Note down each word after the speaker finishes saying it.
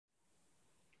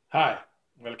Hi,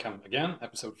 welcome again.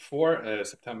 Episode 4,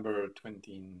 September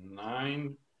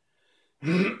 29.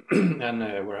 And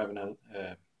we're having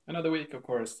another week, of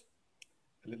course,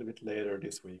 a little bit later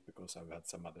this week because I've had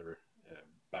some other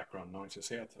background noises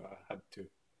here, so I had to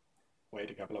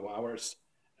wait a couple of hours.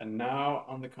 And now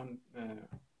on the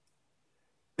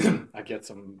I get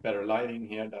some better lighting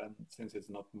here since it's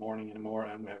not morning anymore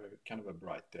and we have a kind of a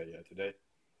bright day today.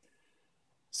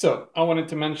 So I wanted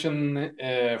to mention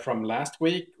from last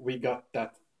week, we got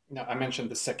that. I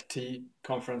mentioned the SecT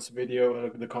conference video,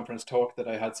 the conference talk that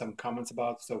I had some comments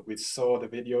about. So we saw the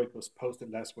video, it was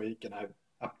posted last week, and I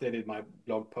updated my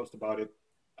blog post about it.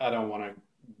 I don't want to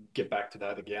get back to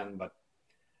that again, but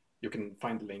you can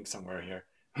find the link somewhere here.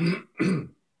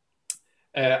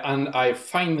 And I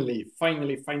finally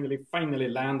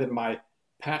landed my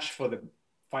patch for the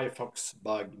Firefox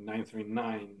bug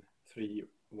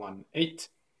 939318.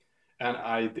 And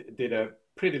I did a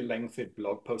pretty lengthy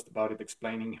blog post about it,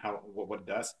 explaining what it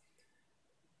does.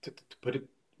 To put it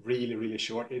really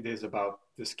short, it is about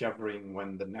discovering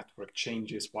when the network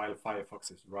changes while Firefox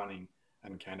is running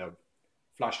and kind of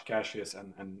flush caches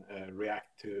and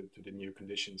react to the new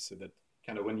conditions, so that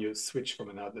kind of when you switch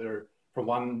from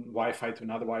one Wi-Fi to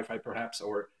another Wi-Fi perhaps,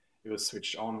 or you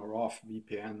switch on or off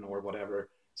VPN or whatever,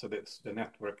 so that the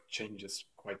network changes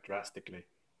quite drastically.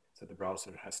 So the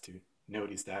browser has to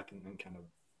notice that and kind of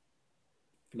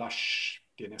flush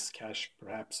DNS cache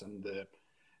perhaps, and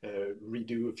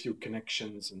redo a few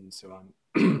connections and so on.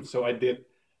 So I did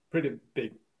pretty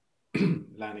big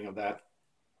landing of that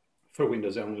for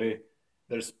Windows only.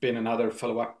 There's been another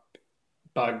follow-up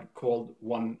bug called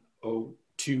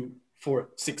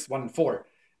 1024614,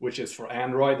 which is for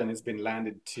Android, and it's been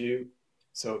landed too.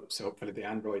 So hopefully the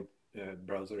Android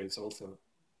browser is also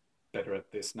better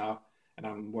at this now. And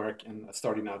I'm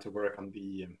starting now to work on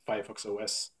the Firefox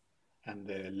OS and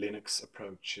the Linux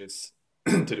approaches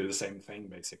to do the same thing,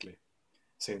 basically,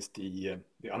 since the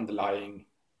underlying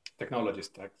technologies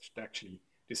that actually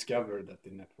discover that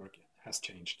the network has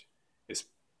changed is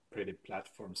pretty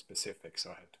platform specific.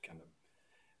 So I had to kind of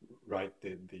write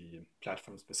the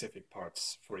platform specific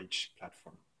parts for each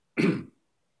platform.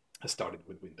 I started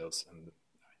with Windows and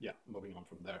yeah, moving on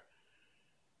from there.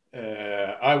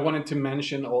 I wanted to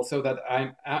mention also that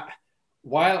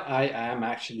while I am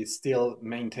actually still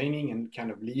maintaining and kind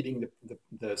of leading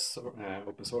the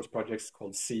open source projects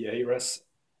called CARES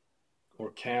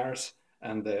or CARES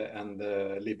and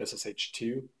the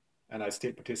libSSH2, and I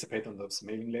still participate on those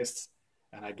mailing lists,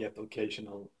 and I get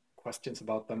occasional questions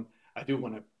about them. I do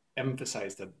want to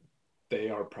emphasize that they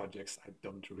are projects I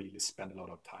don't really spend a lot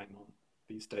of time on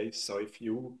these days. So if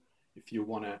you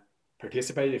want to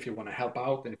participate, if you want to help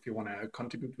out, and if you want to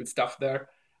contribute with stuff there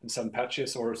and send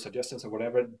patches or suggestions or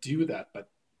whatever, do that. But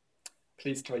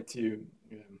please try to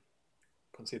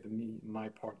consider my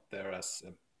part there as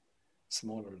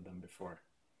smaller than before.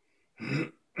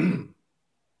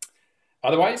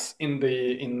 Otherwise, in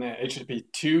HTTP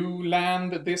 2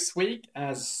 land this week,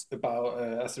 as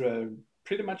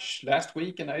pretty much last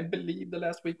week, and I believe the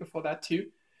last week before that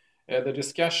too, the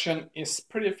discussion is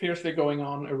pretty fiercely going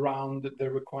on around the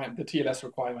TLS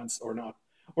requirements or not,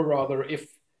 or rather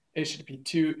if HTTP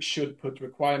 2 should put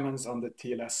requirements on the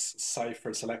TLS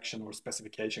cipher selection or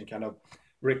specification, kind of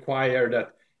require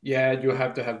that, yeah, you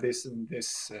have to have this and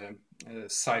this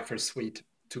cipher suite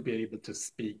to be able to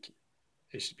speak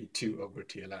HTTP 2 over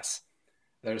TLS.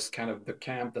 There's kind of the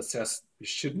camp that says we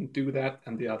shouldn't do that,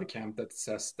 and the other camp that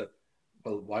says that,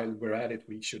 well, while we're at it,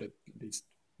 we should at least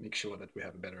make sure that we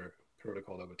have a better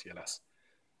protocol over TLS.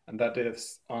 And that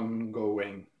is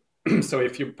ongoing. So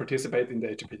if you participate in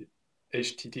the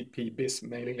HTTP BIS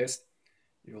mailing list,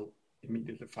 you'll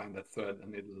immediately find that thread,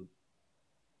 and it'll,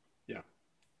 yeah,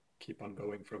 keep on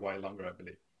going for a while longer, I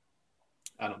believe.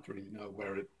 I don't really know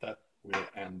where that will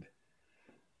end.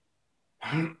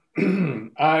 I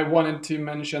wanted to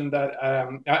mention that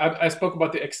I spoke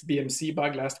about the XBMC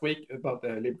bug last week, about the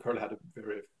libcurl had a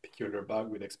very peculiar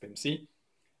bug with XBMC.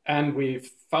 And we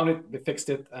found it, we fixed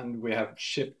it, and we have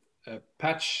shipped a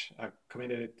patch. I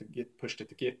committed it to Git, pushed it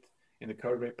to Git in the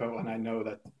curl repo, and I know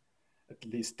that at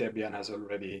least Debian has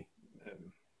already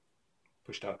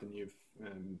pushed out a new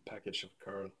package of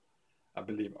curl. I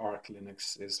believe Arch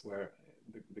Linux is where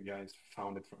the guys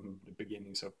found it from the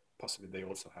beginning, so possibly they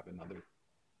also have another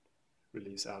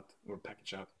release out or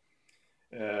package out.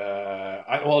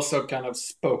 I also kind of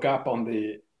spoke up on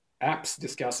the apps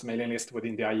discuss mailing list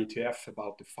within the IETF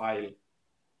about the file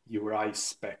URI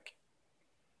spec.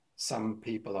 Some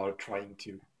people are trying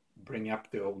to bring up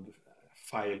the old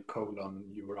file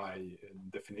 :URI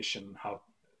definition, how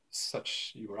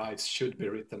such URIs should be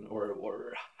written,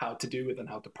 or how to do it and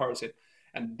how to parse it.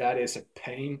 and that is a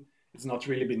pain. It's not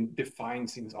really been defined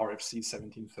since RFC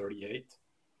 1738,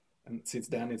 and since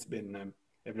then it's been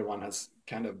everyone has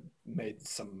kind of made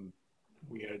some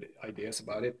weird ideas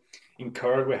about it. In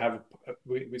curl,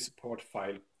 we support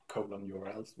file colon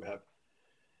URLs. We have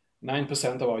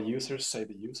 9% of our users say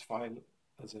they use file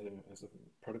as a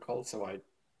protocol. So I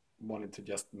wanted to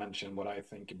just mention what I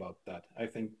think about that. I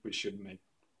think we should make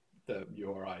the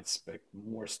URI spec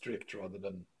more strict rather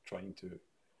than trying to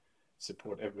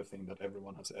support everything that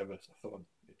everyone has ever thought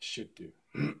it should do.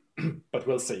 But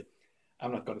we'll see.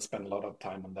 I'm not going to spend a lot of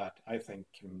time on that. I think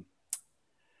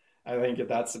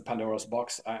that's a Pandora's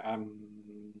box. I'm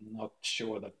not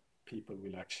sure that people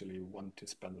will actually want to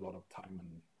spend a lot of time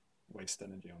and waste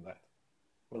energy on that.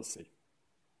 We'll see.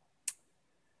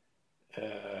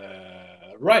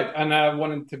 Right, and I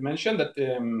wanted to mention that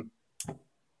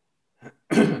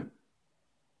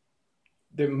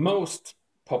the most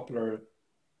popular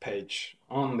page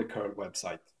on the curl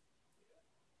website,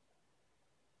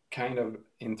 kind of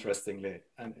interestingly,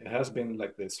 and it has been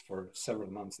like this for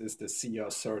several months, is the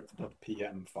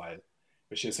crcert.pm file,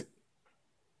 which is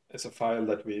a file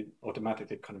that we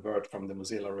automatically convert from the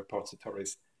Mozilla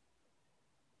repositories.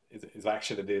 Is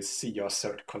actually the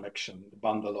crcert collection, the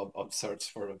bundle of certs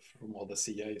from all the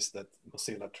CAs that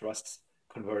Mozilla trusts,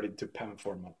 converted to PEM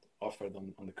format, offered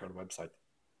on the curl website.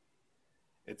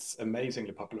 It's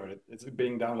amazingly popular. It's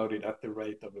being downloaded at the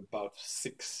rate of about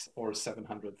 600,000 or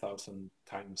 700,000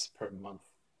 times per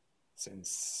month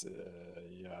since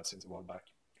a while back.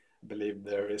 I believe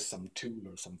there is some tool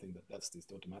or something that does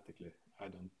this automatically. I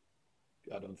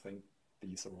don't think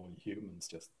these are all humans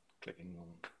just clicking on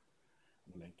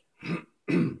the link.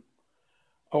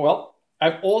 Oh well,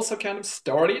 I've also kind of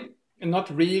started, and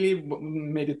not really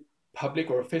made it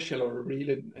public or official or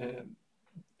really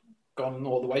gone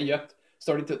all the way yet,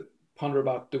 started to ponder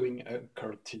about doing a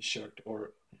curl t-shirt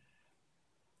or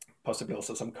possibly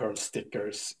also some curl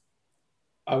stickers.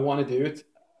 I want to do it,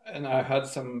 and I had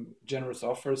some generous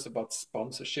offers about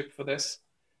sponsorship for this,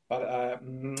 but I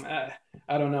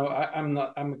don't know. I'm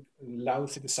a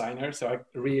lousy designer, so I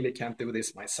really can't do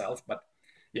this myself. But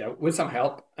yeah, with some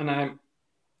help, and I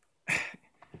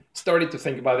started to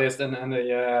think about this, and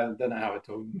then I have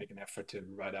to make an effort to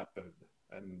write up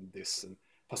this and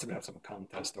possibly have some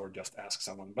contest or just ask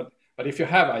someone. But if you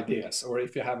have ideas, or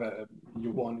if you have if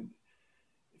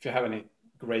you have any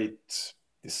great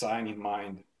design in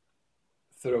mind,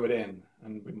 throw it in,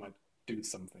 and we might do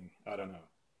something. I don't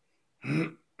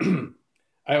know.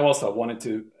 I also wanted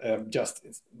to just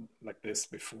like this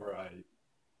before I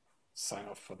sign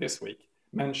off for this week,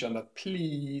 mention that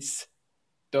please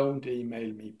don't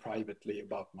email me privately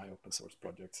about my open source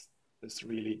projects.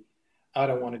 I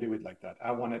don't want to do it like that.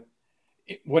 I want to,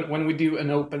 when we do an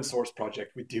open source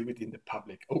project, we do it in the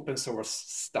public, open source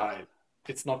style.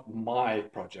 It's not my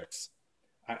projects.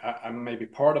 I may be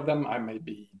part of them. I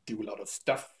maybe do a lot of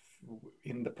stuff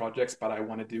in the projects, but I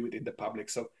want to do it in the public.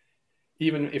 So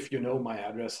even if you know my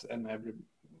address and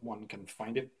everyone can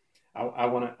find it, I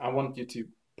want you to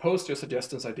post your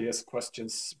suggestions, ideas,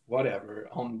 questions, whatever,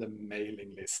 on the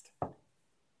mailing list,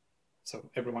 so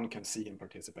everyone can see and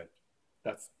participate.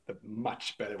 That's the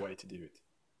much better way to do it.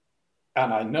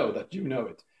 And I know that you know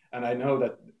it. And I know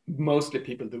that mostly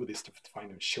people do this to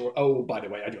find a sure, oh, by the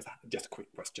way, just a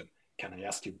quick question. Can I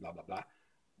ask you blah, blah, blah?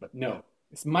 But no,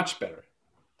 it's much better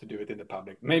to do it in the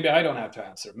public. Maybe I don't have to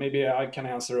answer. Maybe I can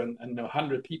answer and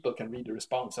 100 people can read the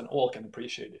response and all can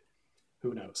appreciate it.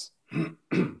 Who knows?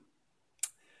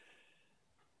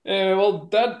 Well,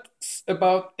 that's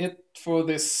about it for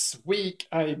this week,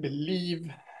 I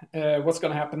believe. What's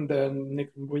going to happen the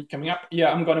next week coming up?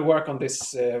 Yeah, I'm going to work on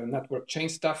this network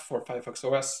change stuff for Firefox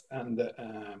OS and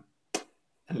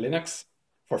Linux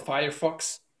for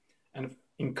Firefox. And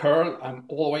in curl, I'm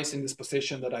always in this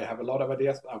position that I have a lot of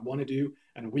ideas I want to do,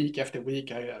 and week after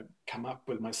week I come up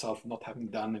with myself not having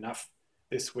done enough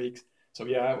this week. So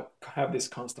yeah, I have this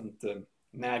constant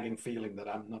nagging feeling that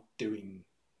I'm not doing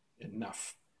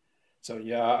enough. So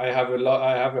yeah, I have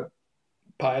a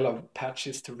pile of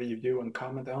patches to review and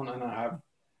comment on, and I have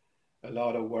a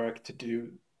lot of work to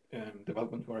do,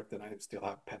 development work that I still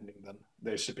have pending. Then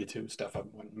there should be 2 stuff I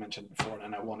mentioned before,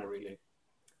 and I want to really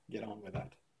get on with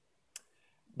that.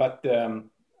 But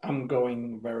I'm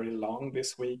going very long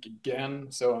this week again,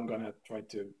 so I'm gonna try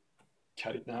to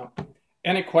cut it now.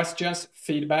 Any questions,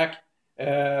 feedback,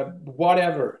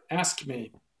 whatever, ask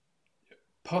me.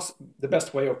 The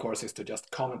best way, of course, is to just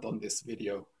comment on this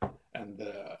video, and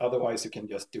otherwise you can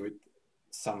just do it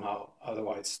somehow.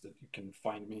 Otherwise, you can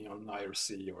find me on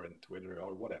IRC or in Twitter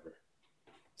or whatever.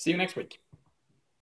 See you next week.